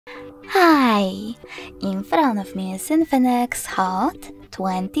Hi! In front of me is INFINIX Hot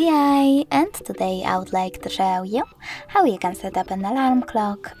 20i, and today I would like to show you how you can set up an alarm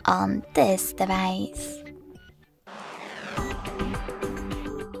clock on this device.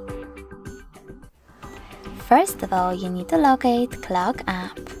 First of all, you need to locate Clock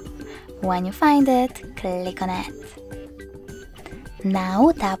app. When you find it, click on it.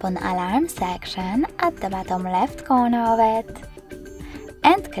 Now tap on Alarm section at the bottom left corner of it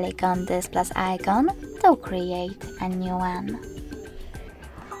and click on this plus icon to create a new one.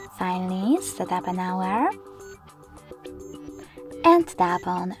 Finally, set up an hour and tap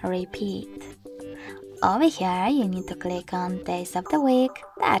on Repeat. Over here, you need to click on days of the week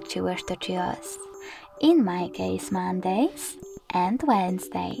that you wish to choose. In my case, Mondays and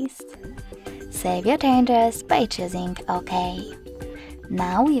Wednesdays. Save your changes by choosing OK.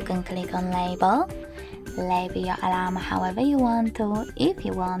 Now you can click on Label your alarm however you want to, if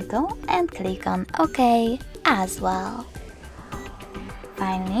you want to, and click on OK as well.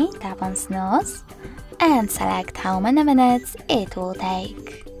 Finally, tap on Snooze and select how many minutes it will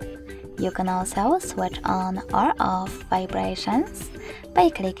take. You can also switch on or off vibrations by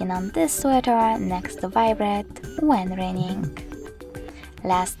clicking on this switcher next to Vibrate when ringing.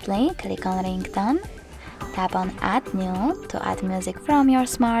 Lastly, click on Ringtone, tap on Add New to add music from your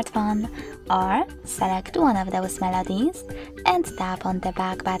smartphone, or select one of those melodies and tap on the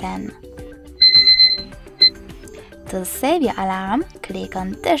back button. To save your alarm, click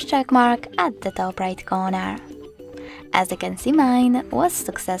on this check mark at the top right corner. As you can see, mine was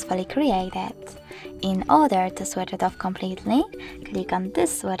successfully created. In order to switch it off completely, click on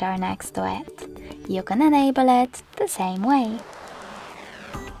this switcher next to it. You can enable it the same way.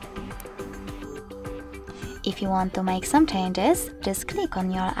 If you want to make some changes, just click on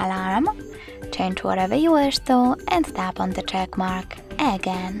your alarm, change whatever you wish to, and tap on the check mark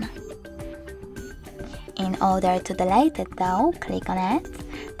again. In order to delete it though, click on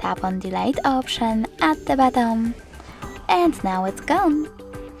it, tap on Delete option at the bottom, and now it's gone.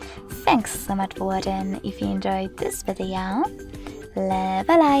 Thanks so much for watching. If you enjoyed this video, leave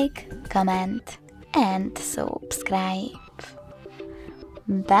a like, comment and subscribe.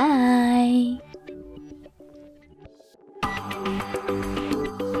 Bye!